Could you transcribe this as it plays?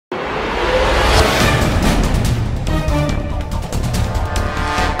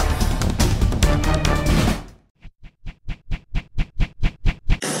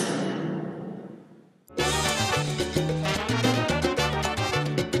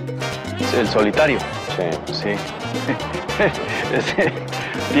el solitario. Sí. Sí. Ese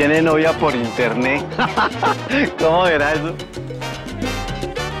tiene novia por internet. ¿Cómo verá eso?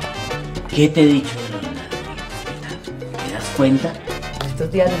 ¿Qué te he dicho? ¿Te das cuenta?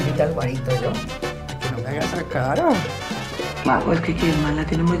 Estos días le invito al guarito yo, a que no me hagas esa cara. Mago, es que quien más la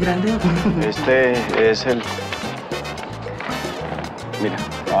tiene muy grande. Este es el... Mira.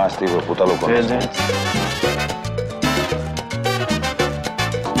 Ah, este hijo de puta lo conozco.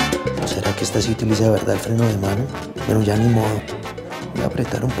 ¿No será que esta sí utiliza de verdad el freno de mano? Pero ya ni modo. Voy a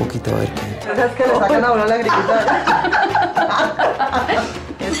apretar un poquito a ver qué. ¿Sabes que le sacan a uno la agricultura?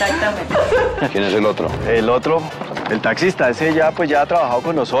 Exactamente. ¿Quién es el otro? El otro, el taxista, ese ya ha trabajado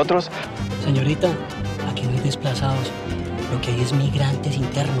con nosotros. Señorita, aquí no hay desplazados. Lo que hay es migrantes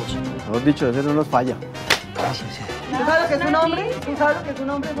internos. Mejor dicho, ese no nos falla. ¿Tú sabes lo que es un hombre? ¿Tú sabes lo que es un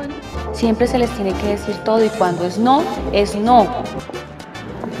hombre, Fanny? Siempre se les tiene que decir todo y cuando es no, es no.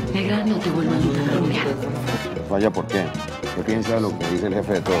 Negra, no te vuelvas a cambiar. Vaya, ¿por qué? ¿Qué piensa de lo que dice el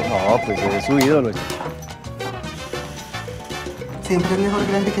jefe de todos? No, pues es su ídolo. Siempre es mejor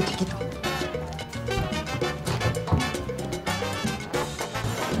grande que chiquito.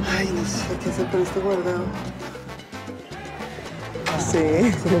 Ay, no sé qué hacer con esto guardado.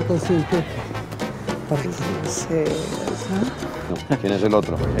 Sí. No sé. ¿Quién es el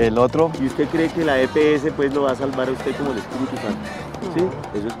otro? El otro, ¿Y usted cree que la EPS pues lo va a salvar a usted como el Espíritu Santo? Sí,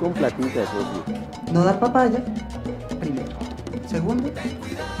 eso es con platica, socio. No dar papaya, primero. Segundo,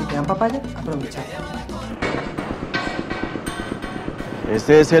 si te dan papaya, aprovechar.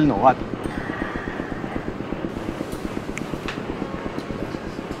 este es el novato.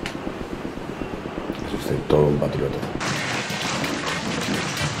 Es usted todo un patriota.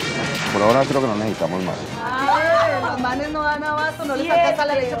 Por ahora creo que no necesitamos más. Ay, los manes no dan abasto, no les alcanza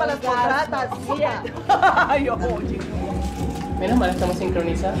la leche para las contratas. Ay, oye. Menos mal estamos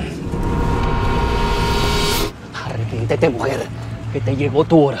sincronizados. Arrepiéntete, mujer, que te llegó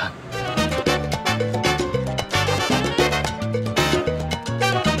tu hora.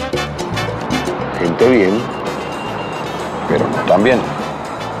 Gente bien, pero no tan bien.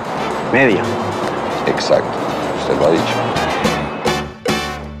 Media. Exacto, usted lo ha dicho.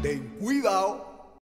 Ten cuidado.